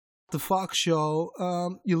the Fox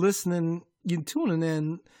Show. You're listening, you're tuning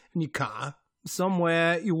in your car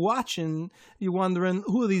somewhere. You're watching. You're wondering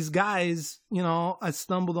who are these guys? You know, I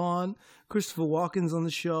stumbled on Christopher Walken's on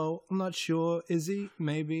the show. I'm not sure. Is he?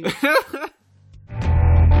 Maybe.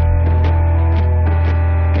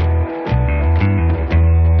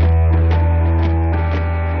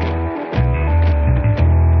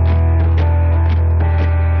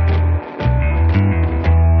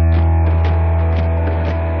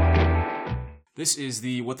 This is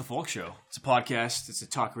the What the Folk Show. It's a podcast. It's a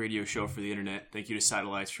talk radio show for the internet. Thank you to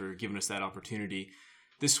Satellites for giving us that opportunity.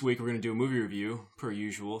 This week we're going to do a movie review, per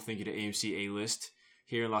usual. Thank you to AMC A-List.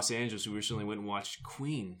 Here in Los Angeles, we recently went and watched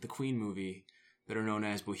Queen, the Queen movie, better known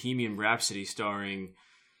as Bohemian Rhapsody, starring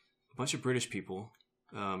a bunch of British people,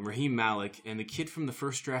 Raheem Malik, and the kid from the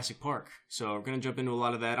first Jurassic Park. So we're going to jump into a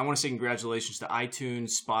lot of that. I want to say congratulations to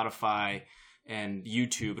iTunes, Spotify, and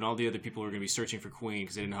YouTube, and all the other people who are going to be searching for Queen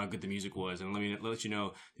because they didn't know how good the music was. And let you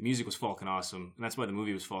know, the music was fucking awesome, and that's why the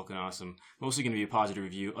movie was fucking awesome. Mostly going to be a positive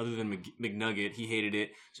review, other than McNugget. He hated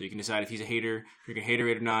it, so you can decide if he's a hater, if you're going to hate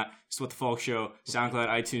it or not. It's What the Folk Show, SoundCloud,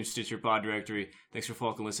 iTunes, Stitcher, Pod Directory. Thanks for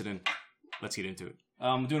fucking listening. Let's get into it.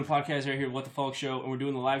 I'm doing a podcast right here, What the Folk Show, and we're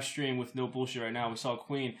doing the live stream with no bullshit right now. We saw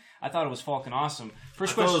Queen. I thought it was fucking awesome.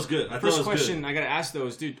 First question, it was good. First question I got to ask though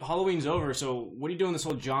is, dude, Halloween's over, so what are you doing this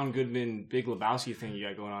whole John Goodman, Big Lebowski thing you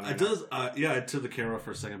got going on right now? Yeah, I took the camera for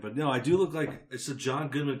a second, but no, I do look like it's a John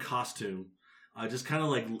Goodman costume. I just kind of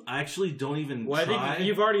like, I actually don't even try. I think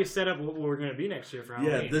you've already set up what we're going to be next year for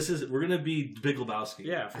Halloween. Yeah, we're going to be Big Lebowski.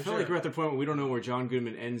 Yeah, I feel like we're at the point where we don't know where John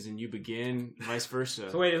Goodman ends and you begin, vice versa.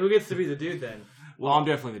 So wait, who gets to be the dude then? Well, I'm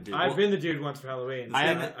definitely the dude. I've been the dude once for Halloween.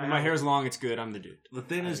 My hair's long, it's good, I'm the dude. The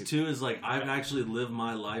thing is, too, is like, I've actually lived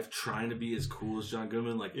my life trying to be as cool as John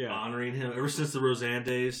Goodman, like honoring him ever since the Roseanne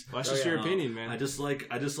days. Well, that's just your opinion, man. I just like,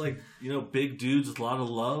 big dudes with a lot of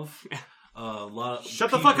love.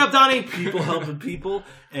 Shut the fuck up, Donnie! People helping people.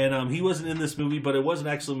 And he wasn't in this movie, but it was an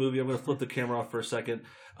excellent movie. I'm going to flip the camera off for a second.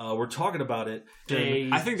 We're talking about it.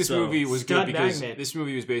 I think this movie was good because this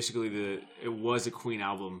movie was basically it was a Queen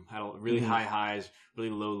album. Had really high highs, really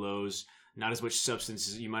low lows. Not as much substance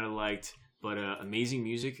as you might have liked, but amazing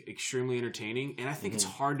music, extremely entertaining. And I think it's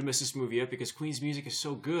hard to mess this movie up because Queen's music is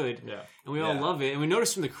so good. Yeah. And we all love it. And we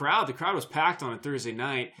noticed from the crowd was packed on a Thursday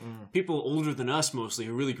night. People older than us mostly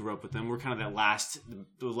who really grew up with them. We're kind of the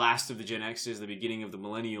last of the Gen X's, the beginning of the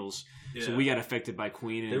millennials. Yeah. So we got affected by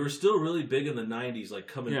Queen. And they were still really big in the 90s, like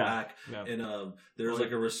coming back. Yeah. And there was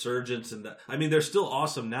like a resurgence in that. I mean, they're still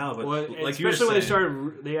awesome now, but like especially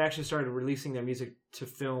when they actually started releasing their music to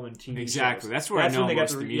film and TV exactly. shows. That's where I know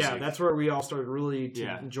most of the music. Yeah, that's where we all started really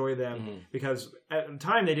to enjoy them because at the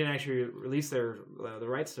time they didn't actually release the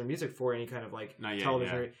rights to their music for any kind of like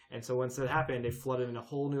television. Yeah. And so once that happened, they flooded in a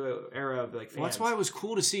whole new era of like fans. Well, that's why it was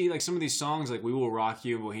cool to see like some of these songs like We Will Rock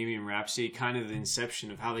You and Bohemian Rhapsody, kind of the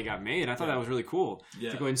inception of how they got made. I thought that was really cool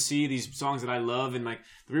to go and see these songs that I love. And like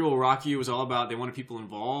The We Will Rock You was all about they wanted people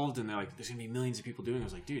involved, and they're like, there's gonna be millions of people doing it. I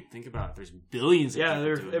was like, dude, think about it. There's billions of people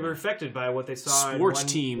doing they were affected by what they saw. Sports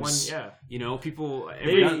teams, you know, people.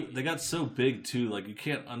 They got so big too. Like you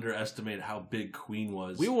can't underestimate how big Queen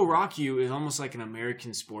was. We Will Rock You is almost like an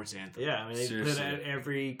American sports anthem. Yeah, I mean, they put it at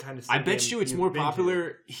every kind of. I bet you it's more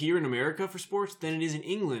popular here in America for sports than it is in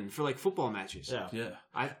England for like football matches. Yeah.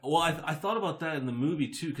 I thought about that in the movie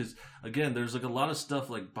too, because again, there's like a lot of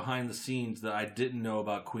stuff like behind the scenes that I didn't know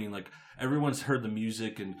about Queen. Like everyone's heard the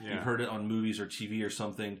music and you've heard it on movies or TV or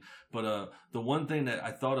something. But the one thing that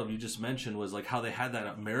I thought of, you just mentioned, was like how they had that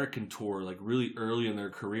American tour like really early in their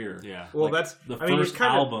career. Yeah. Well, like, that's the first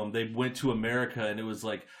album. They went to America, and it was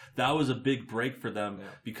like that was a big break for them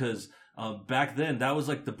because. Back then, that was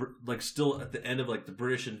like still at the end of like the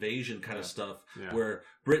British invasion kind of stuff, where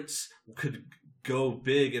Brits could go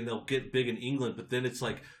big and they'll get big in England, but then it's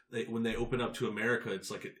like when they open up to America,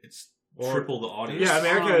 it's like it's triple the audience. Yeah,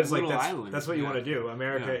 America is like that's what you want to do.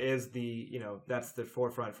 America is that's the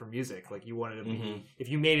forefront for music. Like you wanted to be, if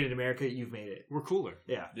you made it in America, you've made it. We're cooler.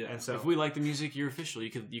 Yeah. And so if we like the music, you're official.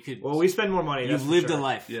 You could. Well, we spend more money. You've lived a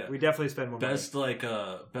life. Yeah, we definitely spend more money.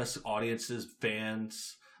 Best audiences,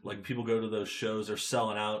 fans. Like people go to those shows, they're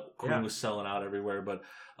selling out. Queen was selling out everywhere. But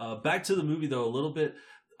back to the movie though, a little bit.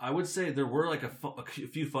 I would say there were like a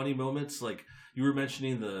few funny moments. Like you were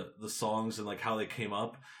mentioning the songs and like how they came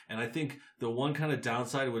up, and I think the one kind of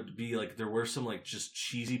downside would be like there were some like just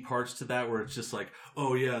cheesy parts to that where it's just like,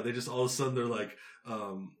 oh yeah, they just all of a sudden they're like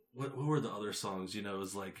what were the other songs? You know, it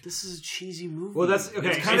was like this is a cheesy movie. Well, that's okay.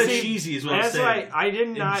 It's kind of cheesy, is what I'm saying. That's why I did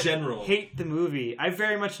not general. hate the movie. I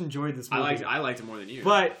very much enjoyed this movie. I liked it more than you.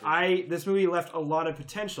 But this movie left a lot of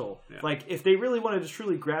potential. Yeah. Like if they really wanted to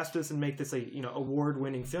truly grasp this and make this a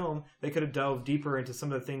award-winning film, they could have delved deeper into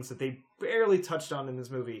some of the things that they barely touched on in this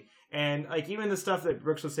movie. And like even the stuff that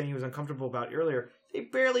Brooks was saying he was uncomfortable about earlier, they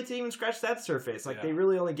barely didn't even scratch that surface. Like they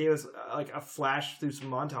really only gave us like a flash through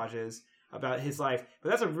some montages about his life. But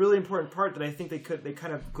that's a really important part that I think they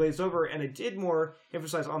kind of glazed over, and it did more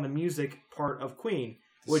emphasize on the music part of Queen.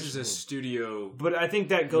 Which is a studio, but I think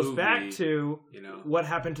that goes back to what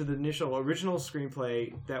happened to the original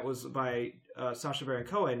screenplay that was by Sacha Baron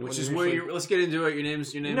Cohen, which is where let's get into it. Your name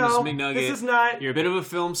is McNugget. This is not. You're a bit of a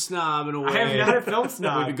film snob in a way. I am not a film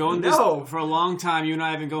snob. We've been going this for a long time. You and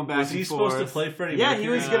I have been going back and forth. Was he supposed to play Freddie Mercury? Yeah, he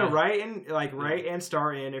was going to write and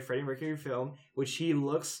star in a Freddie Mercury film, which he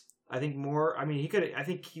looks. I think more. I mean, he could. I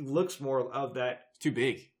think he looks more of that. It's too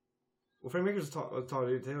big. Well, Freddie Mercury was tall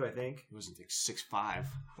dude too. I think he wasn't like 6'5".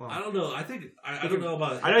 Well, I don't know. I think I don't know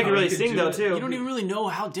about. I know he can really sing though too. You don't even really know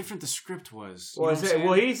how different the script was. Well,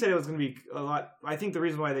 he said it was going to be a lot. I think the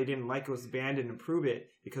reason why they didn't like it was the band didn't approve it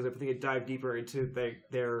because I think it dived deeper into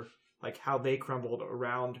their like how they crumbled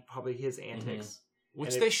around probably his antics. Mm-hmm.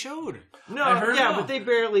 Which they showed. No, but they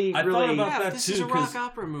barely. I thought about that this too. This is a rock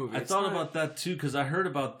opera movie. I thought about that too because I heard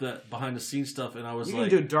about the behind the scenes stuff, and I was you like,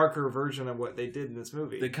 can do a darker version of what they did in this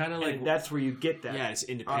movie. They kind of like that's where you get that. Yeah, it's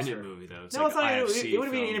an independent movie though. It's no, like it's not. It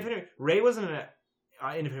would be independent. Ray wasn't an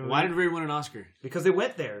independent movie. Why did Ray win an Oscar? Because they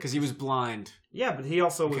went there. Because he was blind. Yeah, but he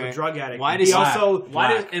also was a drug addict. Why does he also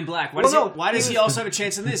Why does he also have a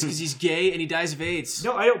chance in this? Because he's gay and he dies of AIDS.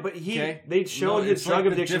 No, I don't. But they showed his drug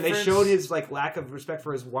addiction. They showed his like lack of respect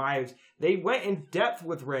for his wives. They went in depth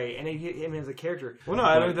with Ray and him as a character. Well, no,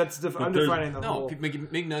 I mean that's undefining the whole. No,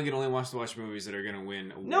 McNugget only wants to watch movies that are going to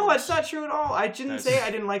win awards. No, that's not true at all. I didn't say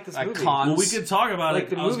I didn't like this movie. Well, we could talk about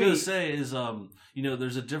it. I was going to say is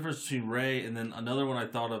there's a difference between Ray and then another one I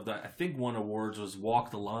thought of that I think won awards was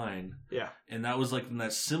Walk the Line. Yeah. And that was like in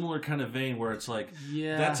that similar kind of vein where it's like,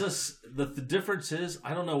 the difference is,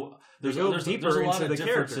 I don't know, there's a lot of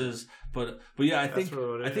differences, but yeah, I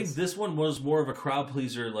think this one was more of a crowd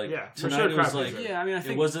pleaser. Like tonight it was like, I mean, I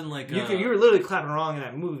think it wasn't like you were literally clapping along in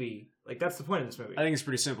that movie. Like that's the point of this movie. I think it's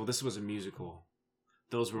pretty simple. This was a musical.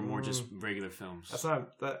 Those were more just regular films. That's not.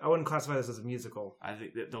 I wouldn't classify this as a musical. I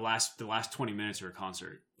think the last 20 minutes are a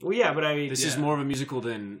concert. Well, yeah, but I mean, this is more of a musical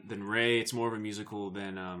than Ray. It's more of a musical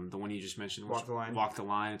than the one you just mentioned, Walk the Line. Walk the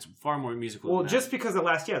Line. It's far more musical. Well, just because the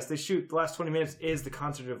last 20 minutes is the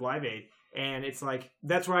concert of Live Aid, and it's like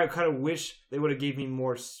that's where I kind of wish they would have gave me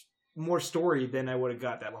more story than I would have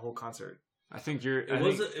got that whole concert. I think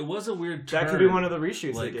it was a weird turn. That could be one of the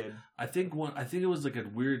reshoots they did. I think it was like a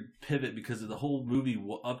weird pivot because the whole movie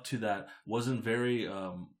up to that wasn't very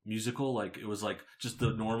musical. Like it was like just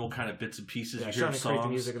the normal kind of bits and pieces. Yeah, you hear songs, the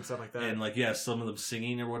music and stuff like that, and like some of them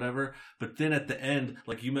singing or whatever. But then at the end,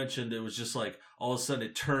 like you mentioned, it was just like all of a sudden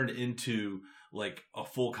it turned into like a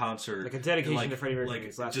full concert, like a dedication to Freddie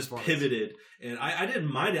Mercury's last just performance. Pivoted, and I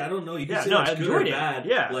didn't mind it. I don't know. You can say I it's good or enjoyed bad. it.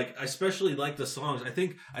 Yeah, like I especially like the songs. I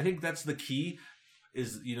think that's the key.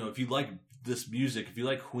 Is if you like this music, if you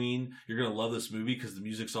like Queen, you're gonna love this movie because the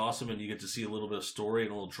music's awesome and you get to see a little bit of story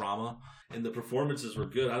and a little drama, and the performances were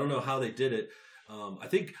good. I don't know how they did it. I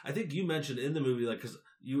think you mentioned in the movie like because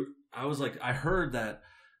I heard that.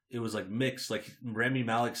 It was like mixed, like Rami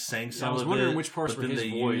Malek sang some of it. I was wondering which parts were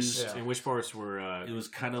his voice and which parts were. It was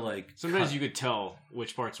kind of like sometimes you could tell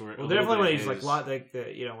which parts were. Well, definitely when he's like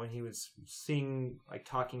when he was singing, like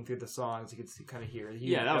talking through the songs, you could kind of hear.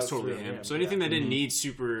 That was totally him. So anything that didn't need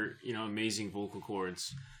super, amazing vocal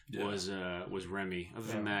cords was Remy. Other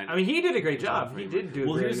than that, I mean, he did a great job. He did do.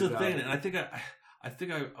 Well, here's the thing, and I think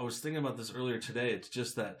I was thinking about this earlier today. It's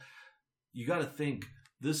just that you got to think.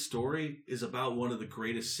 This story is about one of the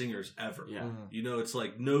greatest singers ever. Yeah. It's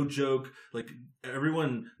like no joke. Like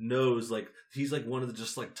everyone knows, like he's like one of the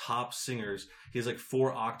just like top singers. He has like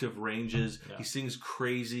 4 octave ranges. Yeah. He sings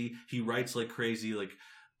crazy. He writes like crazy. Like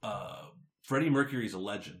Freddie Mercury's a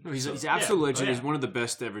legend. No, he's an absolute legend. He's one of the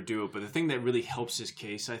best to ever do it. But the thing that really helps his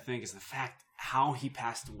case, I think, is the fact how he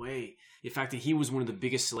passed away. The fact that he was one of the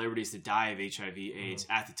biggest celebrities to die of HIV/AIDS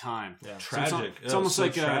at the time. Yeah. Tragic. It's almost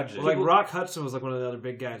like tragic. Like Rock Hudson was like one of the other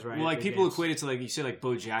big guys, right? Well, like people equate it to like you say like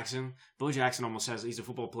Bo Jackson. Bo Jackson almost he's a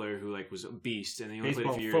football player who like was a beast and he only played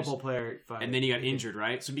a few years. Football player, and then he got injured,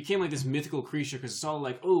 right? So it became like this mythical creature because it's all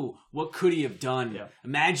like, oh, what could he have done? Yeah.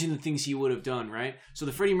 Imagine the things he would have done, right? So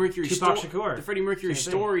the Freddie Mercury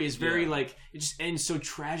story is very like it just ends so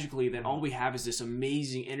tragically that all we have is this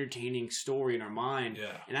amazing, entertaining story in our mind,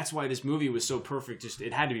 and that's why this movie movie was so perfect. Just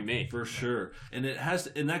it had to be made for sure, and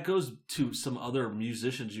that goes to some other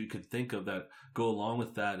musicians you could think of that go along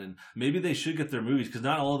with that, and maybe they should get their movies because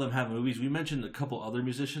not all of them have movies. We mentioned a couple other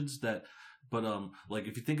musicians that, but like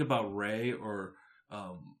if you think about Ray or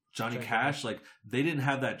Johnny Cash, like they didn't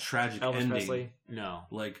have that tragic Elvis ending. Presley. No,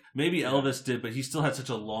 like maybe Elvis did, but he still had such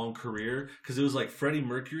a long career because it was like Freddie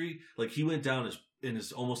Mercury. Like he went down in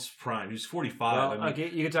his almost prime. He was 45. Well, okay,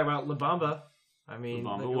 you could talk about La Bamba. I mean,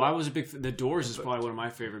 well, I was a big. The Doors is probably one of my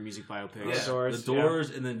favorite music biopics. Yeah, The Doors,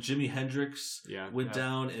 and then Jimi Hendrix went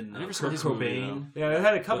down, and Kurt Cobain. Yeah, they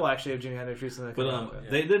had a couple actually of Jimi Hendrix recently. But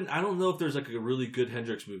they didn't. I don't know if there's like a really good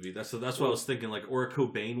Hendrix movie. That's what I was thinking, like or a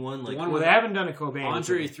Cobain one. Like, well, they haven't done a Cobain.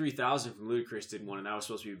 Andre 3000 from Ludacris did one, and that was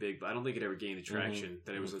supposed to be big, but I don't think it ever gained the traction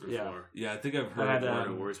that it was looking for. Yeah, I think I've heard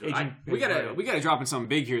awards. We gotta drop in something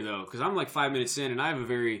big here though, because I'm like 5 minutes in, and I have a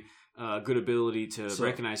very good ability to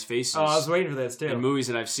recognize faces. Oh, I was waiting for this too. In movies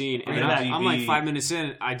that I've seen, and I'm like 5 minutes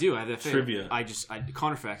in. I have that thing. Trivia.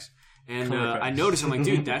 Conifex, and I noticed. I'm like,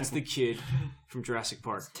 dude, that's the kid from Jurassic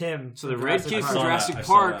Park. It's Tim. So the red kid from Jurassic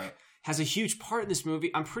Park has a huge part in this movie.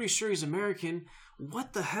 I'm pretty sure he's American.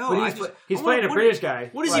 What the hell? But he's playing a British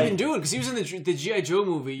guy. What is he even doing? Because he was in the G.I. Joe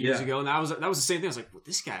movie years ago, and that was the same thing. I was like, well,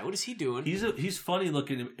 this guy, what is he doing? He's funny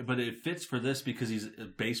looking, but it fits for this because he's a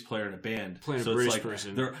bass player in a band. Playing a British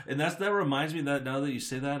person. And that reminds me that now that you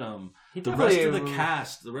say that, the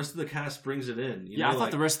rest of the cast brings it in. I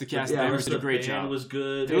thought the rest of the cast did a great job. Was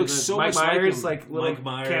good. They looked so Mike much Myers, like him. Mike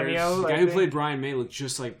Myers, cameo. The guy who played Brian May looked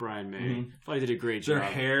just like Brian May. Mm-hmm. I thought he did a great job. Their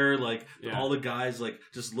hair, all the guys,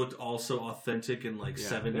 just looked all so authentic and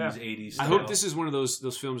 70s. 80s style. I hope this is one of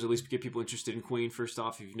those films at least get people interested in Queen. First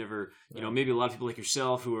off, if you've never, maybe a lot of people like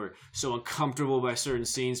yourself who are so uncomfortable by certain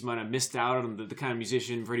scenes might have missed out on the kind of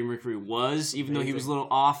musician Freddie Mercury was, even though he was a little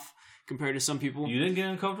off compared to some people. You didn't get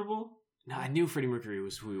uncomfortable? No, I knew Freddie Mercury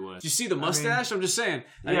was who he was. Did you see the mustache? I'm just saying.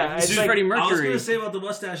 This is Freddie Mercury. I was going to say about the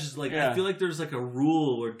mustache is I feel like there's a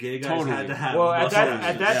rule where gay guys had to have mustaches.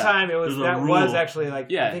 At that time, it was was actually I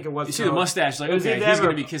think it was. You see the mustache, he's going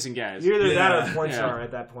to be kissing guys. Either that or porn star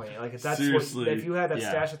at that point. If that's if you had that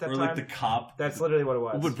stash at that time, or the cop. That's literally what it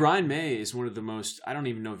was. But Brian May is one of the most. I don't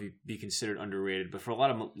even know if he'd be considered underrated, but for a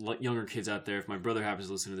lot of younger kids out there, if my brother happens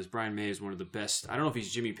to listen to this, Brian May is one of the best. I don't know if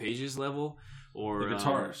he's Jimmy Page's level. Or the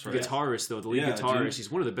guitarist, right? Guitarist though, the lead guitarist. He's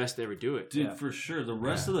one of the best to ever do it, dude. For sure. The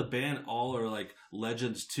rest of the band all are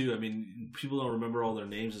legends too. I mean, people don't remember all their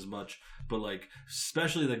names as much, but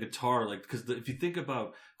especially the guitar, because if you think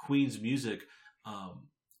about Queen's music,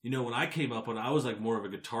 when I came up, when I was more of a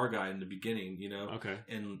guitar guy in the beginning, okay,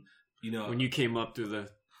 and when you came up through the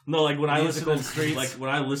when I listened to when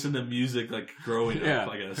I listened to music growing up,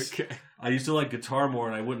 I guess. Okay. I used to like guitar more,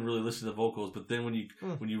 and I wouldn't really listen to vocals. But then when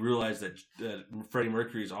you realize that Freddie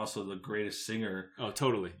Mercury is also the greatest singer, oh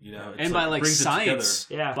totally, and by science,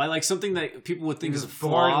 by something that people would think is a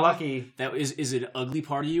flaw, lucky. That is an ugly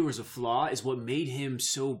part of you, or is a flaw, is what made him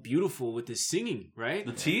so beautiful with his singing, right?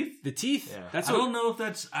 The teeth. Yeah. I don't know if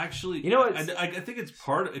that's actually. I think it's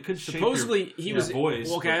part of it. Could supposedly shape your, he was voice.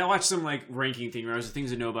 Well, okay, I watched some ranking thing, or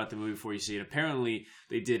things to know about the movie before you see it. Apparently,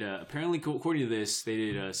 they did. According to this, they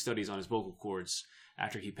did studies on his vocal cords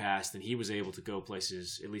after he passed, and he was able to go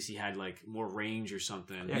places. At least he had more range or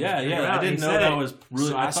something. Yeah. I didn't know that was really.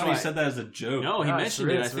 So I thought he said that as a joke. No, he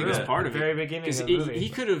mentioned it. I think it's part of it. Very beginning of the movie. He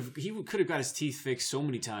could have got his teeth fixed so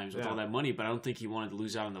many times with all that money, but I don't think he wanted to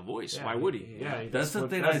lose out on the voice. Why would he? Yeah, that's the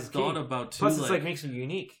thing I thought about too. Plus, it's makes him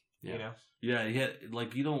unique. Yeah,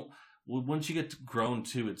 you don't. Well, once you get grown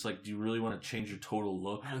too, it's do you really want to change your total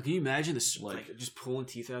look? Can you imagine this? Just pulling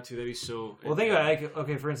teeth out too. That'd be so. Well, think about it.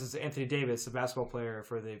 Okay, for instance, Anthony Davis, the basketball player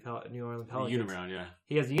for the New Orleans Pelicans. Unibrow, yeah.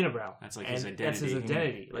 He has a unibrow. That's his identity. That's his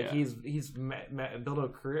identity. He's built a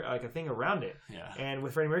career, a thing around it. Yeah. And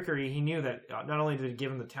with Freddie Mercury, he knew that not only did it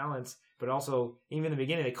give him the talents, but also, even in the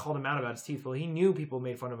beginning, they called him out about his teeth. Well, he knew people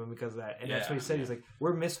made fun of him because of that. And that's what he said. He's like,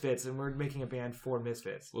 we're misfits, and we're making a band for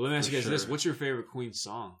misfits. Well, let me ask you guys this. What's your favorite Queen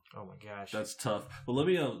song? Oh, my gosh. That's tough. Well,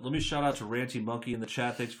 let me shout out to Ranty Monkey in the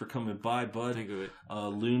chat. Thanks for coming by, bud. Think of it.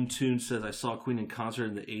 Loon Tune says, I saw Queen in concert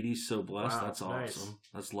in the 80s. So blessed. Wow, that's nice. awesome.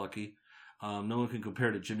 That's lucky. No one can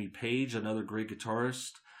compare to Jimmy Page, another great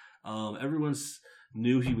guitarist. Everyone's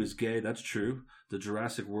knew he was gay. That's true. The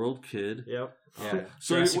Jurassic World kid. Yep. Yeah.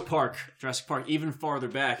 Jurassic Park, even farther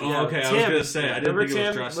back. Oh, okay. Tim. I was going to say, I didn't think it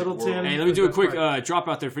was Jurassic Little World. Tim. Hey, let me do a quick drop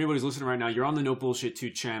out there for anybody who's listening right now. You're on the No Bullshit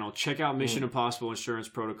 2 channel. Check out Mission Impossible Insurance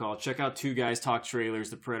Protocol. Check out Two Guys Talk Trailers,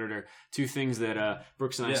 The Predator. Two things that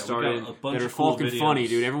Brooks and I started that are fucking funny,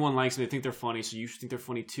 dude. Everyone likes them. They think they're funny, so you should think they're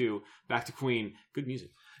funny too. Back to Queen. Good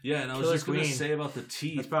music. Yeah, and I was just going to say about the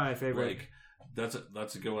teeth. That's probably my favorite. That's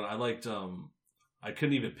a good one. I liked I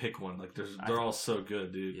couldn't even pick one. Like they're all so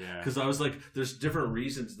good, dude. Yeah. Because I was like, there's different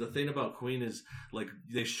reasons. The thing about Queen is like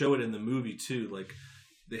they show it in the movie too. Like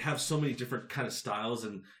they have so many different kind of styles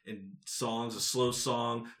and songs. A slow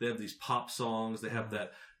song. They have these pop songs. They have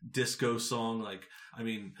that disco song. Like I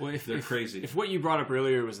mean, they're crazy. If what you brought up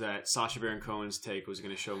earlier was that Sacha Baron Cohen's take was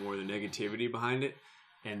going to show more of the negativity behind it,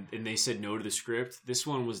 and they said no to the script, this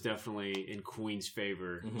one was definitely in Queen's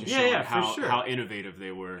favor. Mm-hmm. Just showing for sure. how innovative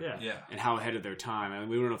they were, Yeah. and how ahead of their time. I mean,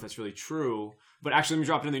 we don't know if that's really true, but actually, let me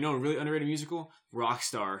drop it in there. You know, a really underrated musical,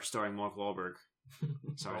 Rockstar, starring Mark Wahlberg.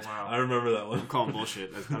 Sorry, I remember that one. I'm calling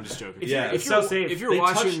bullshit. I'm just joking. It's so safe. If you're They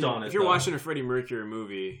watching, touched on it, if you're though. watching a Freddie Mercury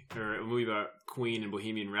movie or a movie about Queen and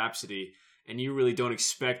Bohemian Rhapsody, and you really don't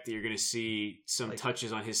expect that you're going to see some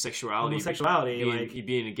touches on his sexuality,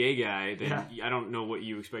 being a gay guy, then I don't know what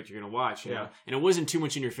you expect you're going to watch. You know? And it wasn't too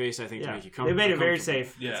much in your face, I think, to make you comfortable. They made it very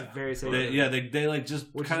safe. Yeah, it's very safe. They like just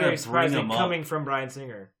which kind is very of bring surprising him up. coming from Bryan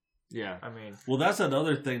Singer. Yeah, I mean, well, that's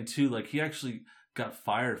another thing too. Like he actually got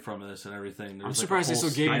fired from this and everything. I'm surprised they still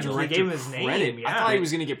gave him scandal. director They gave him his name, credit. yeah. I thought he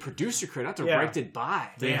was going to get producer credit, not directed by.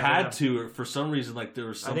 They had to, for some reason, like there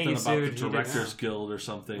was something he about sued. the Directors Guild or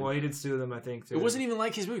something. Well, he did sue them, I think. Too. It wasn't even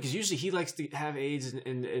like his movie, because usually he likes to have AIDS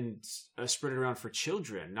and spread it around for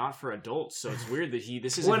children, not for adults. So it's weird that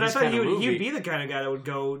this isn't Well, and I his thought kind of movie. he'd be the kind of guy that would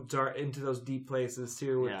go into those deep places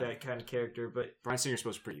too with that kind of character. But Bryan Singer's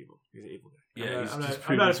supposed to be pretty evil. He's an evil guy. Yeah, I'm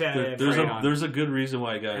not a fan of him. There's a good reason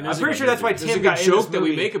why I got. I'm pretty sure that's why There's Tim a got good in this joke that we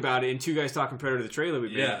movie. make about it in Two Guys Talking Predator, the trailer we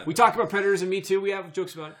made. Yeah. We talk about Predators and Me Too. We have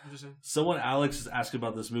jokes about it. I'm just saying. Someone, Alex, is asking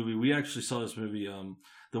about this movie. We actually saw this movie.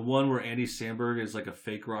 The one where Andy Samberg is like a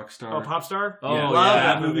fake rock star. Oh, pop star. Oh, yeah, love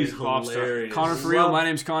that movie's Popstar. hilarious. Connor for real. Love- My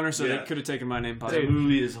name's Connor, so Yeah. they could have taken my name. The Possibly.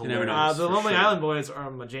 movie is never hilarious. know. The for Lonely sure. Island Boys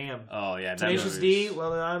are a jam. Oh yeah, that Tenacious movie D,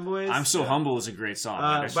 Lonely Island Boys. I'm So Humble is a great song.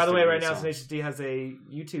 That's By just the a way, great right now song. Tenacious D has a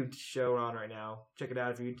YouTube show on right now. Check it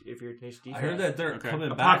out if you're a Tenacious D I fan. heard that they're Okay.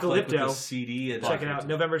 coming back like, with Apocalypto. a CD. And Check it out.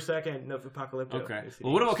 November 2nd, Apocalypto. Okay.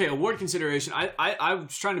 Well, what? Okay, award consideration. I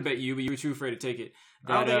was trying to bet you, but you were too afraid to take it.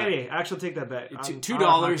 I don't think any. I actually take that bet.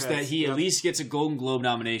 $2 that he at least gets a Golden Globe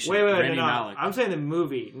nomination. Wait, Rami no. Malek. I'm saying the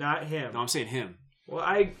movie, not him. No, I'm saying him. Well,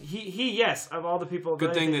 he yes, of all the people.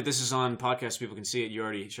 Good thing that this is on podcast, so people can see it. You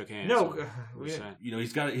already shook hands. No, so we just didn't. saying. You know,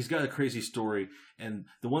 he's got a crazy story. And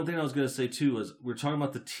the one thing I was going to say too is we're talking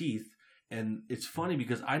about the teeth, and it's funny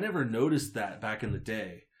because I never noticed that back in the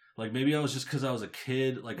day. Like maybe I was just because I was a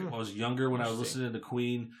kid, like I was younger when I was listening to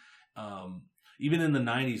Queen. Even in the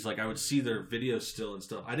 90s, like I would see their videos still and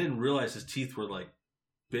stuff. I didn't realize his teeth were like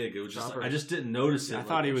big. It was just I just didn't notice it. I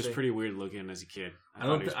thought he was pretty weird looking as a kid. I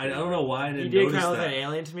don't know why I He didn't did notice kind of look that. like an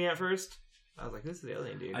alien to me at first. I was like, "This is the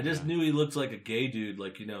alien dude." I just knew he looked like a gay dude,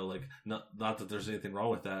 like you know, like not that there's anything wrong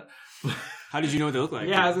with that. How did you know what they look like?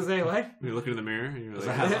 Yeah, I was gonna say what? You look in the mirror and you're I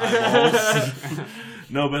like, have eyeballs.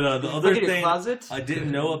 No, but the other Look at your thing closet. I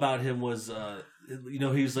didn't know about him was, you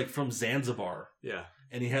know, he was like from Zanzibar, yeah.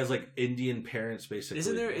 and he has like Indian parents, basically.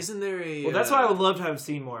 Isn't there a? Well, that's what I would love to have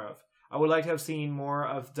seen more of. I would like to have seen more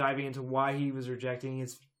of diving into why he was rejecting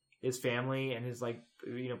his family and his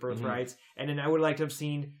birthrights, and then I would like to have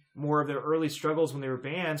seen more of their early struggles when they were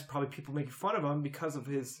bands. Probably people making fun of him because of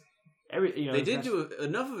his. They did do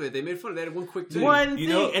enough of it. They made fun of it. They had one quick thing. One You thing,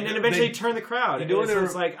 know, and then eventually they- turn the crowd. you know And what so it-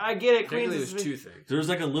 it's like I get it. Technically, Queens there's is two things. There was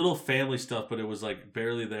like a little family stuff, but it was like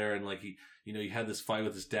barely there, and like he had this fight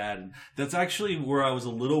with his dad, and that's actually where I was a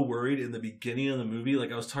little worried in the beginning of the movie.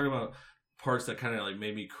 Like I was talking about parts that kind of like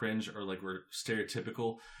made me cringe or like were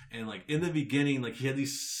stereotypical, and like in the beginning, like he had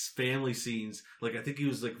these family scenes. Like I think he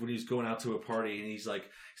was like when he was going out to a party, and he's like,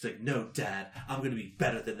 "No, Dad, I'm gonna be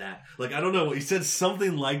better than that." Like I don't know, he said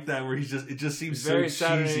something like that where it just seems very so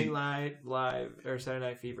Saturday cheesy. Night Live or Saturday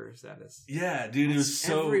Night Fever status. Yeah, dude, it was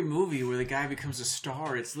so. Every movie where the guy becomes a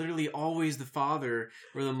star, it's literally always the father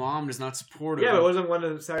where the mom does not support him. Yeah, but wasn't one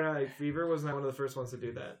of Saturday Night Fever? Wasn't that one of the first ones to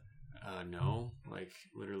do that? No, like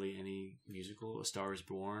literally any musical, A Star Is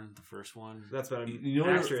Born, the first one. That's about an You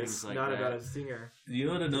know what- actress, things like not that. about a singer. You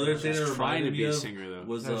know what? Another thing that She's trying to reminded be me a of singer though.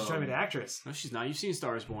 was No, she's trying to be an actress. No, she's not. You've seen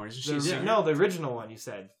Star Is Born. Isn't she a singer? No, the original one you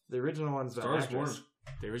said. The original one's about Star Is an actress. Born.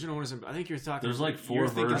 The original one is. I think you're talking. There's like 4 you're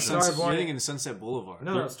thinking versions. Star Is Born- You're thinking Sunset Boulevard.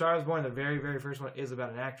 No, Star Is Born, the very, very first one, is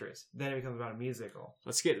about an actress. Then it becomes about a musical.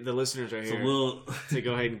 Let's get the listeners right It's a here little. to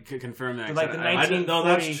go ahead and confirm that. Like the I didn't know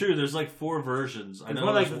 1940 that's true. There's like 4 versions. I It's know.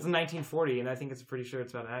 one like there's- it's 1940, and I think it's pretty sure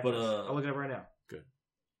it's about an actress. I'll look it up right now.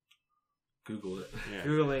 Google it. Yeah.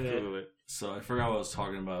 Googling it. Google it. So I forgot what I was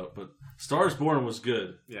talking about, but Star Is Born was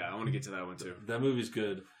good. Yeah, I want to get to that one too. That movie's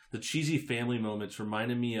good. The cheesy family moments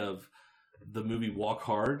reminded me of the movie Walk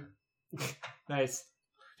Hard. Nice.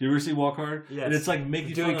 Do you ever see Walk Hard? Yes. And it's like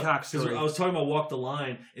making Dewey fun Cox of, story. I was talking about Walk the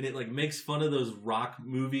Line, and it like makes fun of those rock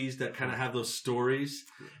movies that kind of have those stories.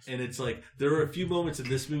 And it's like there were a few moments in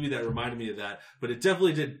this movie that reminded me of that, but it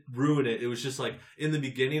definitely did ruin it. It was just like in the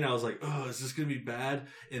beginning, I was like, "Oh, is this gonna be bad?"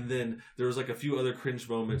 And then there was like a few other cringe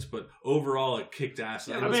moments, but overall, it kicked ass.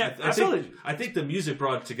 Yeah, I think the music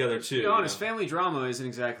brought it together too. To be honest, family drama isn't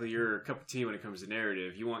exactly your cup of tea when it comes to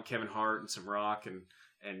narrative. You want Kevin Hart and some rock and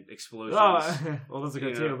explosions. Oh, well, that's a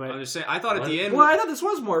good You know, too. But I'm just saying. I thought at the end. well, I thought this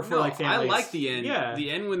was more for No, like families. I like the end. Yeah,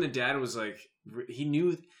 The end when the dad was like, he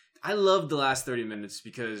knew. I loved the last 30 minutes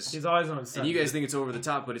because he's always on his son. and you guys think it's over the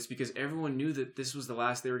top, but it's because everyone knew that this was the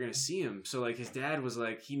last they were going to see him. So like his dad was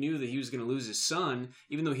like, he knew that he was going to lose his son,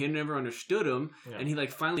 even though he had never understood him, and he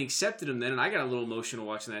like finally accepted him then. And I got a little emotional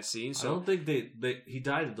watching that scene. So I don't think he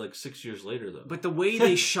died like 6 years later though. but the way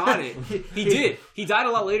they shot it, he did. He died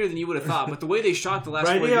a lot later than you would have thought. But the way they shot the last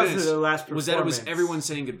 40 minutes the last was that it was everyone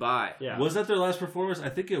saying goodbye. Yeah. Was that their last performance? I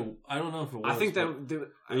think it. I don't know if it was. I think that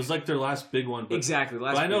it was like their last big one. But, exactly.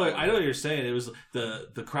 But I know what you're saying. It was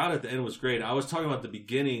the crowd at the end was great. I was talking about the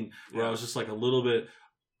beginning where I was just like a little bit,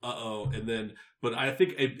 and then. But I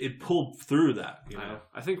think it pulled through that. You know?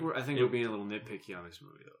 I think we're being a little nitpicky on this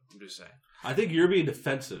movie though. I'm just saying. I think you're being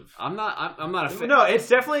defensive. I'm not a fan. No, it's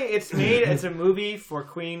definitely it's a movie for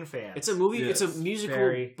Queen fans. It's a movie. Yes. It's a musical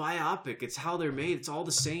Very. biopic. It's how they're made. It's all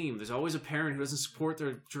the same. There's always a parent who doesn't support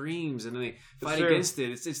their dreams, and then they fight true. against it.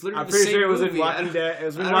 It's literally I'm the pretty same sure it was movie. in Walking Dead. It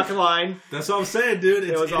was in Walking Line. That's what I'm saying, dude.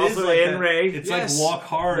 It was is also like in that. Ray. It's Yes. like Walk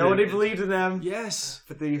Hard. Nobody and- believed in them, Yes,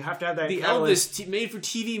 but you have to have that. the catalyst. Elvis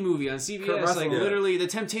made-for-TV movie on Kurt CBS, Russell. like Yeah. literally the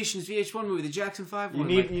Temptations VH1 movie, the Jackson 5 You one.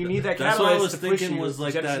 need like, you need that That's catalyst. what I was to push thinking you. was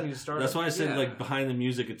like Jettison that. you to start That's it. why I said Yeah. like behind the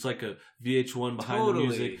music. It's like a VH1 behind Totally.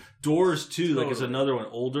 the music. Doors too, like is Totally. another one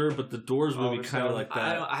older, but the Doors movie it's kind of so- like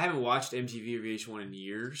I that. haven't watched MTV or VH1 in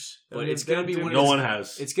years, but mean, it's gonna be they're- one. No of one those,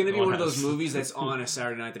 has. It's gonna be No one of those has. movies that's on a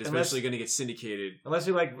Saturday night that is Unless- eventually gonna get syndicated. Unless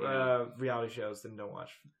you like Yeah. reality shows, then don't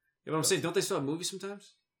watch. You know what I'm saying? Don't they still have movies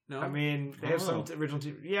sometimes? No. I mean, they have Oh. some original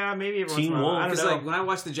TV. Yeah, maybe every once Teen in a while. Wolf. I don't Because know. like when I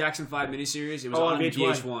watched the Jackson 5 miniseries, it was Oh, on on VH1.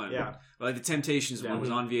 VH1. Yeah. Like the Temptations one was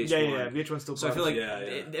on VH1. yeah. VH1 still. So I feel like Yeah,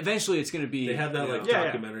 yeah. eventually it's going to be. They have that you like know, Yeah, yeah.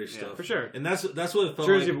 documentary Yeah, stuff for sure. and that's what it felt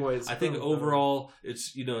Jersey like. Boys. I think Oh, overall,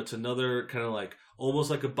 it's it's another kind of like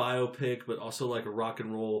almost like a biopic, but also like a rock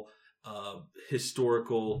and roll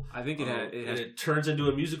historical. I think it and it turns into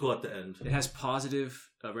a musical at the end. It has positive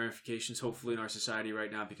ramifications, hopefully, in our society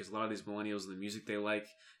right now because a lot of these millennials and the music they like,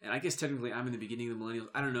 and I guess technically I'm in the beginning of the millennials.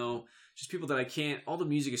 I don't know, just people that I can't. All the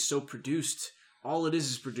music is so produced. All it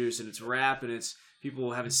is produced, and it's rap, and it's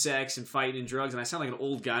people having sex and fighting and drugs. And I sound like an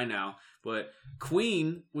old guy now, but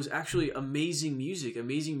Queen was actually amazing music,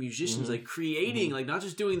 amazing musicians, like creating, like not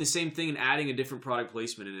just doing the same thing and adding a different product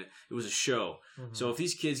placement in it. It was a show. So if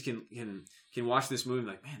these kids can watch this movie and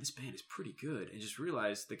be like, man, this band is pretty good, and just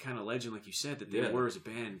realize the kind of legend, like you said, that they were as a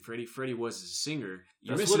band. Freddie was as a singer.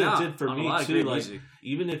 You're That's missing what out it did for on me a lot of too. great Like music.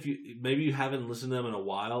 even if you haven't listened to them in a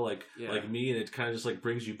while, like Yeah. me, and it kind of just like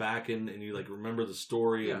brings you back in, and you like remember the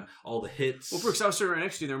story and all the hits. Well, Brooks, I was sitting right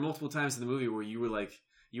next to you. There were multiple times in the movie where you were like,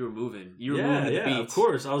 you were moving. You were moving to the beat. Of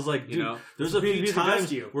course. I was like, dude, You know? there's a few Music times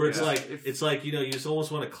does you. where it's Yeah. like, you just almost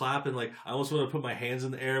want to clap and like, I almost want to put my hands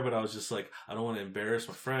in the air, but I was just like, I don't want to embarrass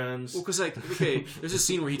my friends. Well, because like, okay, there's a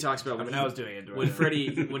scene where he talks about I was doing it. when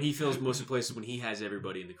Freddie, when he feels most of the places when he has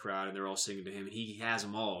everybody in the crowd and they're all singing to him and he has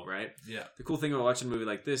them all, right? Yeah. The cool thing about watching a movie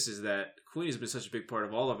like this is that Queen has been such a big part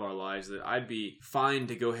of all of our lives that I'd be fine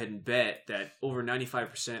to go ahead and bet that over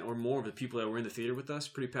 95% or more of the people that were in the theater with us,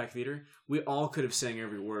 pretty packed theater, we all could have sang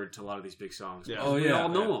every word to a lot of these big songs. Yeah. Because Oh, we yeah. all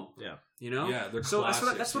know them. Yeah. You know, Yeah, they're so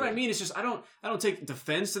classics, that's what I mean. It's just I don't take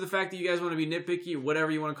defense to the fact that you guys want to be nitpicky or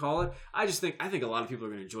whatever you want to call it. I think a lot of people are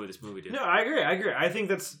going to enjoy this movie. Dude. No, I agree. I think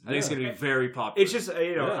that's. I think it's going to be very popular. It's just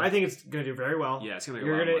I think it's going to do very well. Yeah, it's going to make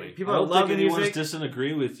You're a lot gonna of money. people I that don't love think the anyone's music.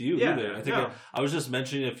 disagree with you Yeah, either. I think no. I was just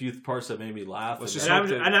mentioning a few parts that made me laugh. Let's and just then- hope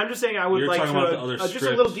that- And I'm just saying I would You're like talking to about the other just a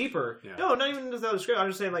script. little deeper. Yeah. No, not even just the other script. I'm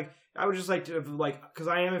just saying I would just like to because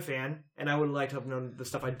I am a fan and I would like to have known the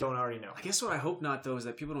stuff I don't already know. I guess what I hope not though is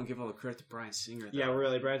that people don't give all the credit to Bryan Singer. Though. Yeah,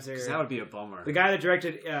 really, Brad Singer. Because that would be a bummer. The guy that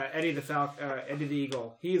directed Eddie the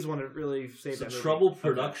Eagle, he's the one that really saved Some that movie. troubled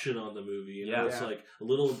production on the movie. You know, Yeah. it's like a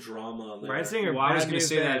little drama on there. Bryan Singer. Well, I was bad going to news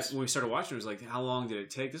say bears. that when we started watching, it was like, how long did it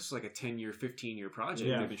take? This was like a 10-year, 15-year project.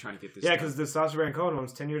 Yeah. They've been trying to get this. Yeah, done. because the Sacha Baron Cohen one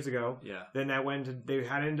was 10 years ago. Yeah. Then that they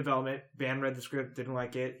had it in development. Band read the script, didn't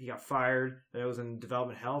like it. He got fired. Then it was in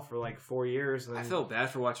development hell for like 4 years. And I then, felt bad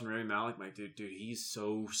for watching Rami Malek. Like, dude, he's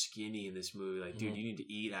so skinny in this movie. Like, dude, you need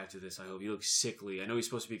to eat after this. I hope you look sickly. I know he's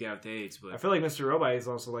supposed to be a guy with AIDS, but I feel like Mr. Robot is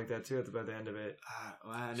also like that too by the end of it.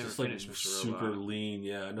 well, I never Just like finished Mr. super Robot. lean.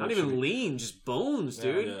 Yeah, I know Not what you even mean. lean, just bones,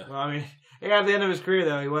 dude. Yeah. Well, I mean, at the end of his career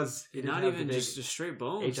though, he did Not have even the big just straight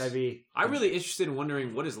bones. HIV. I'm really interested in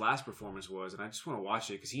wondering what his last performance was, and I just want to watch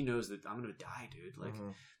it because he knows that I'm gonna die, dude. Like,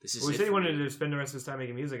 this is. Well, he it said he for wanted me. to spend the rest of his time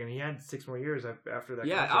making music, and he had 6 more years after that.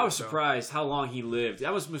 Yeah, concert, I was so- surprised how long he lived.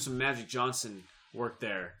 That was when some Magic Johnson worked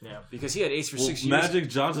there. Yeah. Because he had AIDS for Well, 6 years. Magic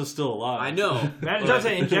Johnson's still alive. I know. Magic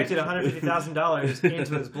Johnson injected $150,000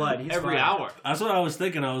 into his blood. He's Every fine. hour. That's what I was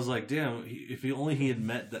thinking. I was like, damn, if he had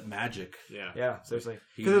met that Magic. Yeah. Yeah, seriously.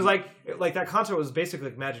 Because it was like that concert was basically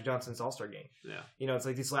like Magic Johnson's All-Star game. Yeah. You know, it's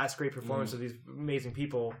like these last great performances of these amazing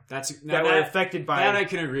people That's that were affected by. that I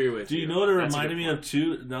can agree with. Do you know what it That's a reminded good me point. of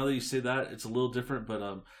too? Now that you say that, it's a little different, but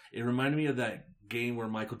it reminded me of that game where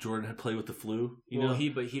Michael Jordan had played with the flu. You know, he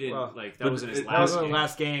didn't Well, like that but wasn't his it- last. that was the game.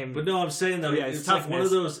 last game. but no, I'm saying though, Yeah, it's it's like one of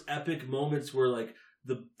toughness. those epic moments where like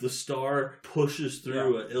the star pushes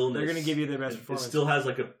through an illness. They're going to give you their best and performance. It still has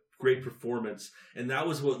like a great performance, and that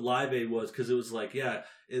was what Live Aid was, because it was like, yeah,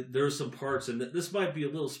 there were some parts, and this might be a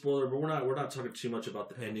little spoiler, but we're not talking too much about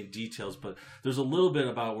the ending details, but there's a little bit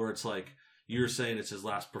about where it's like you're saying it's his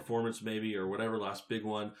last performance maybe or whatever, last big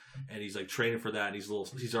one, and he's like training for that, and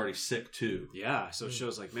he's already sick too. Yeah, so it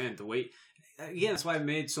shows like, man, the weight. Again, that's why it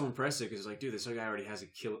made it so impressive, because it's like, dude, this guy already has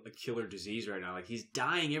a killer disease right now. Like, he's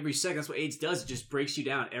dying every second. That's what AIDS does. It just breaks you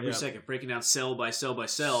down every second, breaking down cell by cell by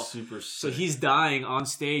cell. Super So sick. he's dying on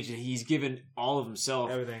stage, and he's given all of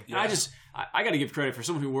himself. Everything. And I got to give credit for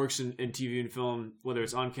someone who works in TV and film, whether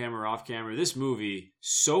it's on camera or off camera. This movie,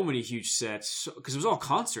 so many huge sets, because it was all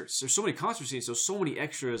concerts. There's so many concert scenes, so many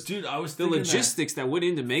extras. Dude, I was the thinking logistics that went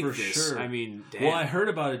in to make for this. sure. I mean, damn. Well, I heard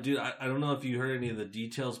about it, dude. I don't know if you heard any of the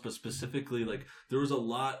details, but specifically, like, there was a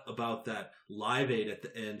lot about that Live Aid at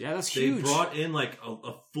the end. Yeah, that's they huge. brought in like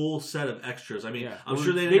a full set of extras. I mean, Yeah. I'm Well,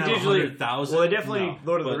 sure they They didn't have usually 100,000. Well, they definitely No,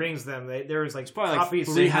 Lord of the but Rings. There was like probably like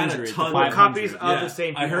copies. they had a 300 to ton of 500. copies of Yeah, the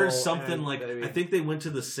same. I heard people, something and like I think they went to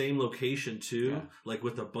the same location too, Yeah. like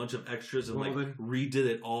with a bunch of extras and like Wimbledon. redid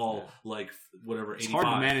it all, like whatever. It's 85.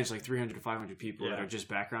 hard to manage like 300 to 500 people Yeah. that are just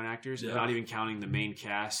background actors, Yeah. not even counting the main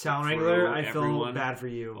cast. Town the Wrangler. crew, I feel everyone. bad for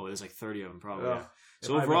you. Oh, there's like 30 of them probably. Ugh. Yeah. If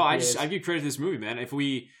So I overall, make I give credit to this movie, man. If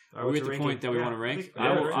we're what's at the your point ranking? that we Yeah, want to I rank, think-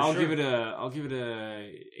 yeah, for I'll sure. give it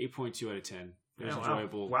a 8.2 out of 10. It was Yeah,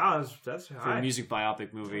 enjoyable. Wow, that's For high. a music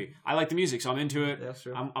biopic movie. I like the music, so I'm into it. That's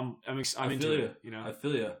true. I'm I into feel it. You know, I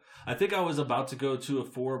feel you. I think I was about to go to a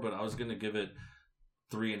 4, but I was going to give it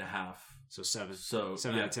 3.5. so 7. So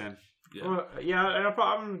 7 yeah, out of 10. Yeah. Yeah, and I'm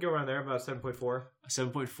going to go around there about 7.4.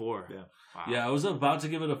 7.4. Yeah. Wow. Yeah, I was about to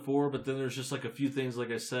give it a 4, but then there's just like a few things,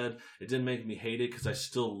 like I said, it didn't make me hate it because I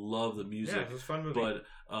still love the music. Yeah, it was a fun movie. But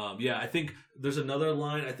yeah, I think there's another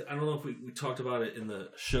line. I don't know if we talked about it in the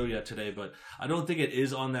show yet today, but I don't think it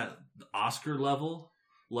is on that Oscar level.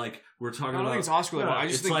 Like we're talking I don't about, think it's Oscar level. I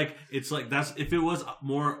just it's think like that's if it was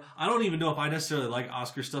more. I don't even know if I necessarily like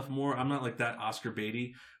Oscar stuff more. I'm not like that Oscar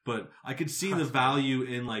baity, but I could see the value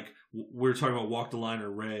in like we're talking about Walk the Line or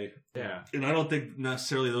Ray. yeah. And I don't think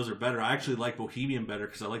necessarily those are better. I actually like Bohemian better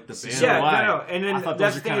because I like the band. So Yeah, do I. no. And I then thought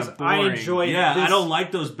that's those the are thing is, kinda I boring. enjoyed Yeah, this, I don't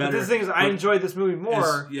like those But better. the thing is, I but enjoyed this movie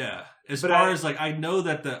more. as but far I- as like, I know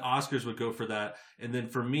that the Oscars would go for that, and then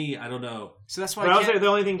for me, I don't know. So that's why But I I would say can't. the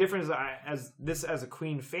only thing different is as a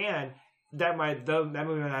Queen fan, that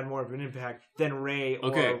movie might have more of an impact than Ray.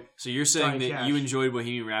 Okay, Or, so you're saying Johnny that Cash. you enjoyed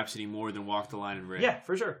Bohemian Rhapsody more than Walk the Line and Ray? yeah,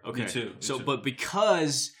 for sure. Okay. Me too, me So, too. but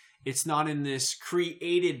because it's not in this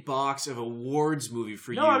created box of awards movie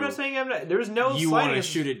for No, you, I'm not saying there's no. you want to slightest-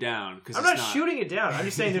 shoot it down because I'm not shooting it down. I'm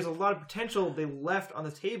just saying there's a lot of potential they left on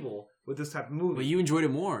the table with this type of movie. But you enjoyed it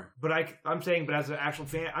more. But I'm saying, but as an actual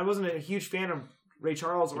fan, I wasn't a huge fan of Ray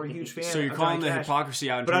Charles or a huge fan. So you're of calling Johnny the Cash.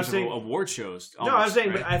 hypocrisy out in But I'm terms saying- of award shows. No, I'm almost,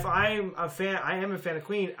 saying, right? but if I'm a fan, I am a fan of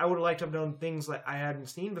Queen. I would have liked to have known things that I hadn't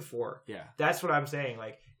seen before. Yeah. That's what I'm saying.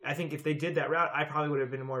 Like, I think if they did that route, I probably would have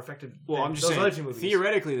been more effective. Well, than I'm just those saying, other two movies.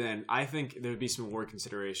 theoretically, then I think there would be some award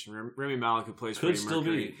consideration. Rami Malek, who plays Could Freddie still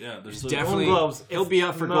Mercury, be, yeah. There's is still definitely Golden Globes. he'll be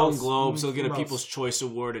up for Most- Golden Globes. He'll get a most. People's Choice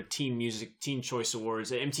Award, a Teen Choice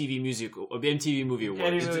Awards, an MTV Movie Award.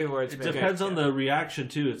 Any movie where it's It been. depends on the reaction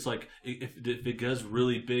too. It's like if it goes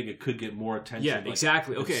really big, it could get more attention. Yeah, Like,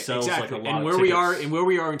 exactly. it Okay, sells, exactly. Like, a lot and of where we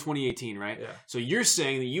tickets. are in 2018, right? Yeah. So you're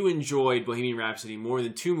saying that you enjoyed Bohemian Rhapsody more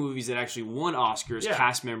than two movies that actually won Oscars, Yeah.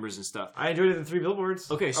 cast members and stuff. I enjoyed it in 3 Billboards.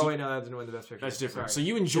 Okay, so oh wait, no, that didn't win the best picture. That's different. Sorry. So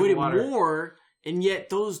you enjoyed it Water. more and yet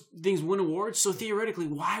those things win awards. So theoretically,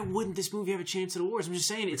 why wouldn't this movie have a chance at awards? I'm just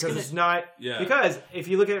saying it's not. Yeah. Because if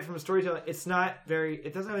you look at it from a storytelling, it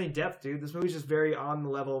doesn't have any depth, dude. This movie's just very on the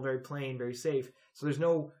level, very plain, very safe. So there's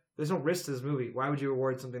no risk to this movie. Why would you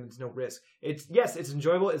award something that's no risk? It's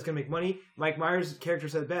enjoyable. It's gonna make money. Mike Myers' character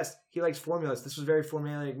said it best. He likes formulas. This was a very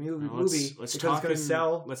formulaic movie. Let's because talk it's gonna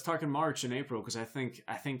sell. Let's talk in March and April because I think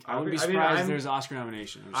I wouldn't be surprised if there's an Oscar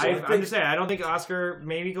nomination. I'm just saying I don't think Oscar,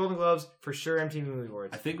 maybe Golden Globes, for sure MTV Movie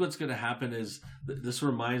Awards. I think what's gonna happen is this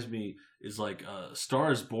reminds me is like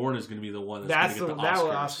Star is Born is going to be the one that's going to get the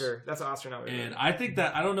Oscars. That's an Oscar nomination. And I think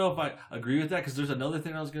that I don't know if I agree with that because there's another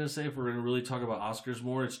thing I was going to say if we're going to really talk about Oscars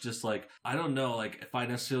more. It's just like I don't know like if I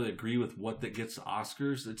necessarily agree with what that gets the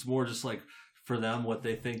Oscars. It's more just like for them what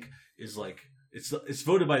they think is like it's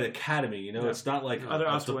voted by the Academy. You know, it's not like other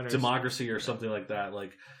Oscar winners. Democracy or something like that.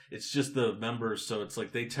 Like it's just the members, so it's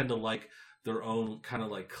like they tend to like their own kind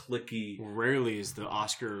of like cliquey. Rarely is the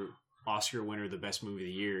Oscar winner the best movie of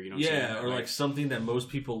the year, you know what I'm saying? Or like something that most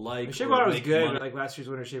people like. Shape of Water was good. Like last year's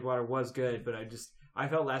winner, Shape of Water was good, but I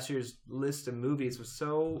felt last year's list of movies was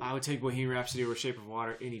so. I would take Bohemian Rhapsody over Shape of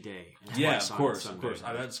Water any day. Yeah, of course.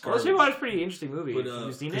 That's Shape of Water's a pretty interesting movie. But, have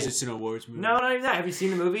you seen it? Because it's an awards movie. No, not even that. Have you seen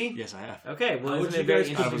the movie? Yes, I have. Okay, well, would you guys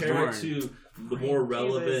compare it to the more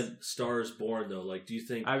relevant Star is Born though? Like, do you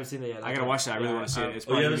think? I haven't seen it yet. I gotta watch that. I really want to see it.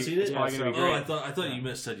 You haven't seen it? It's probably gonna be great. I thought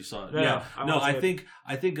you said you saw it. Yeah. No, I think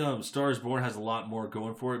Star is Born has a lot more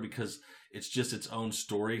going for it because it's just its own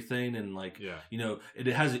story thing and like you know it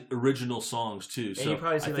has original songs too. So and you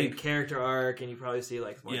probably see like a character arc and you probably see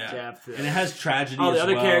like more depth. And it has tragedy. All the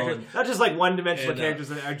other characters, and, not just like one dimensional characters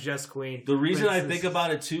that are just Queen. The reason I think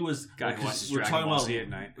about it too is we're talking about at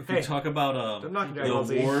night. If we talk about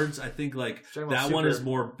the awards, I think like that one is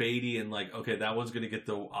more baity and like okay that one's gonna get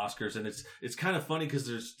the Oscars and it's kind of funny because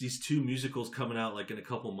there's these two musicals coming out like in a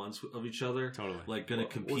couple months of each other. Totally, like gonna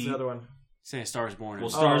compete. What's the other one? Saying Star is Born. Well,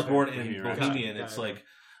 Star is Born and Bohemian. It's like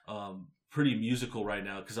pretty musical right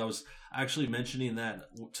now because I was actually mentioning that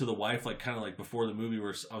to the wife, like kind of like before the movie,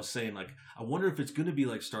 where I was saying like I wonder if it's going to be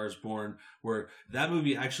like Star is Born, where that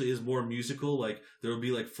movie actually is more musical. Like there will be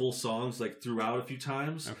like full songs like throughout a few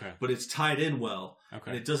times, but it's tied in well,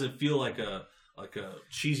 and it doesn't feel like a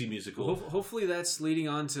cheesy musical. Well, hopefully that's leading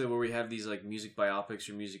on to where we have these like music biopics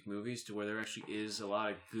or music movies to where there actually is a lot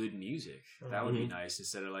of good music. That would be nice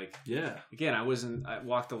instead of like again I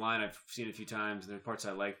walked the line. I've seen it a few times and there are parts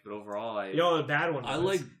I like, but overall the bad one. I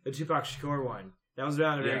like the Tupac Shakur one. That was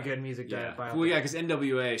not a very good music biopic. Well, because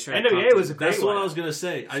NWA was a great That's one. what I was gonna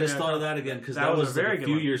say. I just thought of that again because that was a very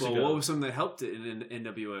few years ago. What was something that helped it in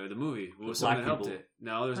NWA, the movie? What was something that helped it?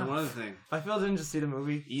 No, there's one other thing. I didn't just see the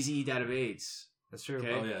movie. Eazy-E died of AIDS. That's true.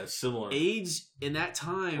 Okay? Oh yeah, it's similar. AIDS in that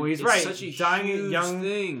time. Well, he's is right. Such a dying huge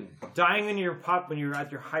thing. Dying when you're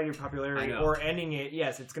at your height of your popularity, or ending it.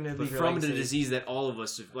 Yes, it's going to be from the disease that all of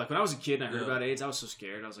us like. When I was a kid and I heard about AIDS, I was so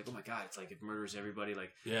scared. I was like, oh my god, it's like it murders everybody.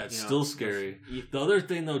 Like it's still scary. The other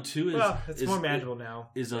thing though too is it's more manageable now.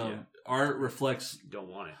 Is art reflects. You don't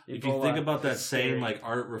want it. If you think about that saying, like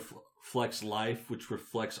art reflects life, which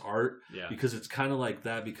reflects art, because it's kind of like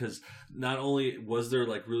that. Because not only was there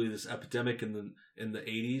like really this epidemic in the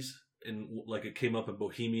 80s, and like it came up in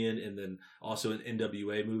Bohemian, and then also an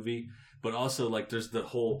NWA movie, but also like there's the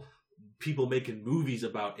whole people making movies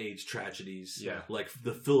about AIDS tragedies, like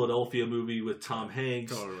the Philadelphia movie with Tom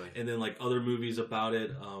Hanks, and then like other movies about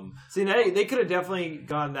it. See, they could have definitely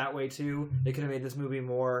gone that way too. They could have made this movie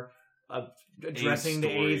more. Addressing the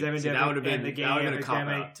AIDS epidemic and the gay epidemic a cop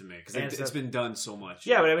out to me because it's been done so much.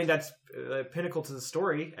 Yeah, but I mean that's a pinnacle to the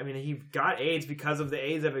story. I mean he got AIDS because of the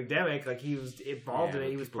AIDS epidemic. Like he was involved in it.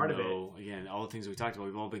 He was part of it. Again, all the things we talked about,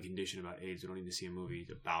 we've all been conditioned about AIDS. We don't need to see a movie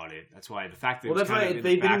about it. That's why the fact that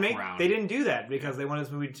they didn't do that because they wanted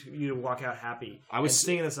this movie to walk out happy. I was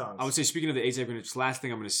singing the songs. I would say speaking of the AIDS epidemic, last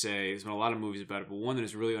thing I'm going to say. There's been a lot of movies about it, but one that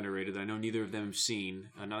is really underrated that I know neither of them have seen.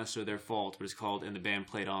 Not necessarily their fault, but it's called "And the Band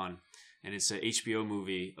Played On." And it's an HBO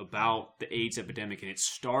movie about the AIDS epidemic, and it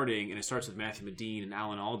starts with Matthew Modine and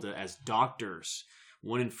Alan Alda as doctors,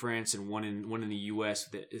 one in France and one in the US,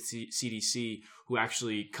 the CDC, who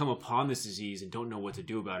actually come upon this disease and don't know what to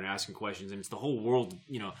do about it, asking questions. And it's the whole world,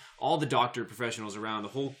 all the doctor professionals around, the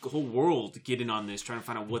whole world get in on this, trying to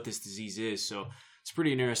find out what this disease is. So it's a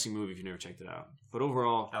pretty interesting movie if you've never checked it out. But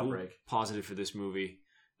overall, positive for this movie.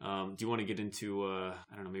 Do you want to get into,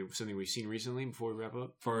 I don't know, maybe something we've seen recently before we wrap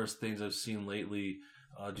up? As far as things I've seen lately,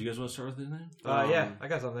 Do you guys want to start with anything? Yeah, I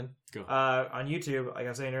got something. Go. On YouTube, like I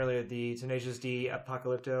was saying earlier, the Tenacious D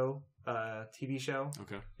Apocalypto TV show.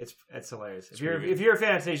 Okay. It's hilarious. If pretty you're a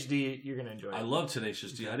fan of Tenacious D, you're gonna enjoy it. I love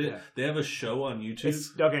Tenacious D. I did. Yeah. They have a show on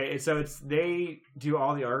YouTube. They do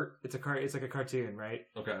all the art. It's like a cartoon, right?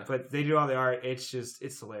 Okay. But they do all the art. It's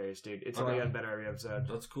hilarious, dude. It's only Okay. gotten better every episode.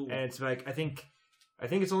 That's cool. And it's like I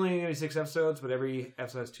think it's only going to be 6 episodes, but every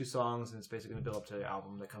episode has 2 songs, and it's basically going to build up to the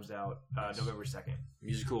album that comes out November 2nd.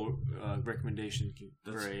 Musical recommendation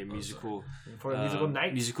for a musical For a musical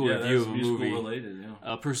night. musical yeah, review that's of a musical movie. related.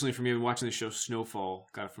 Yeah. Personally, for me, I've been watching the show Snowfall.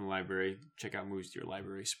 Got it from the library. Check out movies to your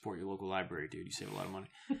library. Support your local library, dude. You save a lot of money,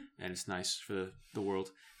 and it's nice for the world.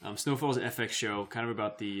 Snowfall is an FX show, kind of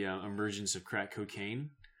about the emergence of crack cocaine.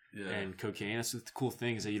 Yeah. And cocaine. That's the cool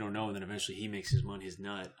thing is that you don't know, and then eventually he makes his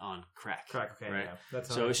nut on crack. Crack, okay, right? yeah.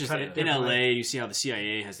 That's So it's just in LA. You see how the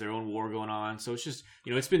CIA has their own war going on. So it's just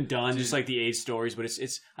it's been done just like the AIDS stories, but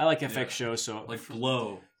it's I like FX shows. So Like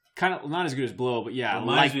Blow. kind of not as good as Blow, but yeah,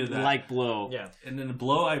 Reminds me of that. like Blow. Yeah. And then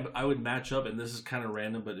Blow, I would match up, and this is kind of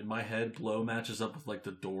random, but in my head, Blow matches up with like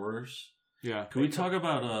The Doors. Yeah. Can we talk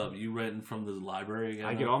about you renting from the library again?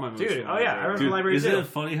 I get all my movies Dude, from the I library. rent from the library Isn't too. it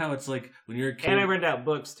funny how it's like when you're a kid? And I rent out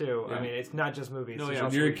books too. Yeah. I mean, it's not just movies. No, There's yeah. When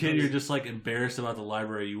also you're a kid, movies. you're just like embarrassed about the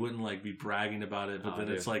library. You wouldn't like be bragging about it, but Oh, then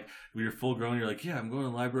dude. it's like when you're full grown, you're like, yeah, I'm going to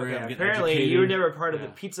the library. Okay, I'm getting apparently educated. you were never part of Yeah.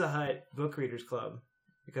 the Pizza Hut Book Readers Club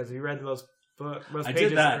because if you read the most I pages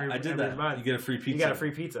did that. every, I did every that. month, You get a free pizza. you got a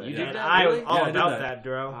free pizza. You did and that, I really? was all Yeah, I did about that. that,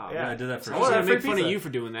 bro. Wow. Yeah, I did that for I I was want gonna a free make fun of pizza. you for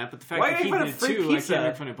doing that, but the fact Why that are he you making did fun of it free too, I pizza? can't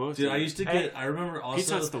make fun of both. Dude, of I you. used to Hey, get. I remember also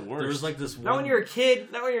Pizza Hut's the there was worst. like this one. Not when you're a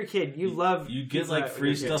kid. Not when you're a kid. You love. You get pizza like when free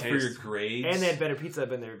you're a kid. stuff for your Taste. grades. And they had better pizza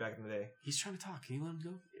than there back in the day. He's trying to talk. Can you let him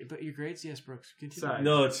go? But your grades, yes, Brooks. Continue. Sorry.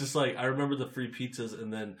 No, it's just like I remember the free pizzas,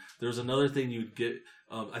 and then there was another thing you'd get.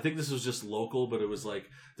 I think this was just local, but it was like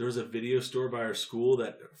there was a video store by our school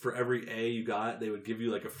that for every A you got, they would give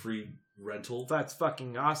you like a free rental. That's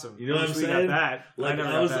fucking awesome. You know what I'm We got saying? that. Like never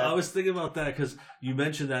I got was, that. I was thinking about that because you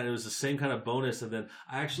mentioned that it was the same kind of bonus, and then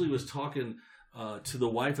I actually was talking to the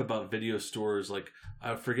wife about video stores. Like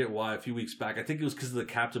I forget why a few weeks back. I think it was because of the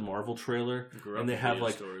Captain Marvel trailer, Grew up and they with have video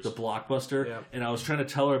like stores. the Blockbuster. Yeah. And I was trying to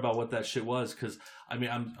tell her about what that shit was because I mean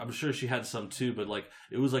I'm sure she had some too, but like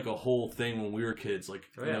it was like a whole thing when we were kids, like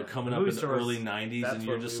Oh, you know yeah. coming Movie up in the stores, early '90s, That's and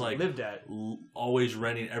you're what just we like lived at. always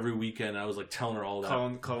renting every weekend. I was like telling her all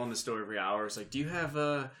that, Calling the store every hour. It's like, do you have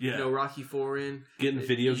Yeah. Rocky 4 in? getting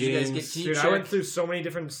video Did you guys games. can you Dude, check, I went through so many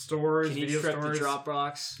different stores, can you video check stores. the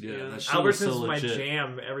Dropbox? Yeah, You know? that shit was so Albertsons was my legit.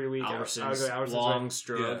 jam every week. I would go to Albertsons, Albertsons, long rent-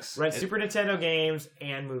 strokes. Rent Super Nintendo games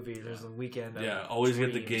and movies. There's a weekend. Of Yeah, always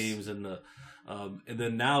get the dreams. games and the and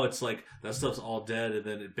then now it's like that stuff's all dead, and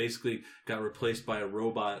then it basically got replaced by a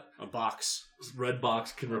robot. A box.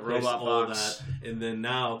 Redbox can A replace robot all box. of that, and then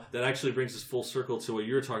now that actually brings us full circle to what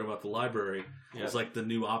you were talking about. The library Yeah. is like the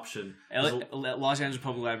new option. Los Angeles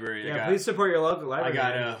Public Library. Yeah, please support your local I library.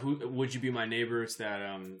 got who would you be my neighbor? It's that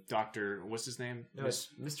Doctor. What's his name? No, it's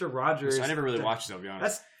Mr. Rogers. I never really watched it. I'll be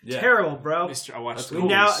honest. That's Yeah. terrible, bro. I watched That's the cool.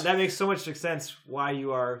 movies. Now that makes so much sense why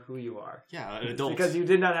you are who you are. Yeah, an adult. Because you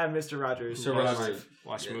did not have Mr. Rogers. Mr. Rogers.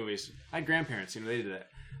 Watch movies. I had grandparents, they did that.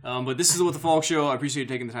 But this is the What the Folk Show. I appreciate you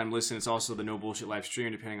taking the time to listen. It's also the No Bullshit live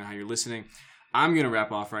stream, depending on how you're listening. I'm going to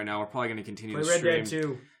wrap off right now. We're probably going to continue Play the Red stream.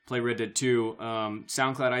 Dead 2. Play Red Dead 2.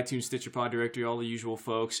 SoundCloud, iTunes, Stitcher, Pod Directory, all the usual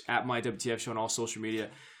folks. At My WTF Show on all social media.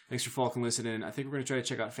 Thanks for fucking listening. I think we're going to try to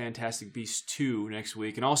check out Fantastic Beasts 2 next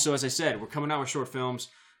week. And also, as I said, we're coming out with short films.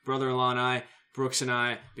 Brother-in-law and I, Brooks and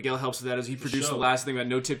I. Miguel helps with that as he produced the last thing. We got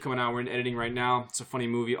No Tip coming out. We're in editing right now. It's a funny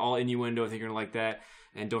movie. All innuendo. I think you're going to like that.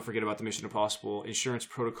 And don't forget about the Mission Impossible Insurance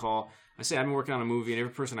Protocol. I say I've been working on a movie, and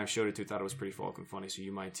every person I've showed it to thought it was pretty fucking funny, so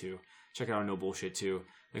you might too. Check out our No Bullshit too.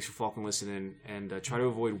 Thanks for fucking listening, and try to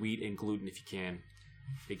avoid wheat and gluten if you can.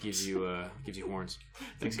 It gives you horns.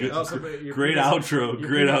 Thanks, guys. Great outro, dude.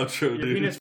 Your penis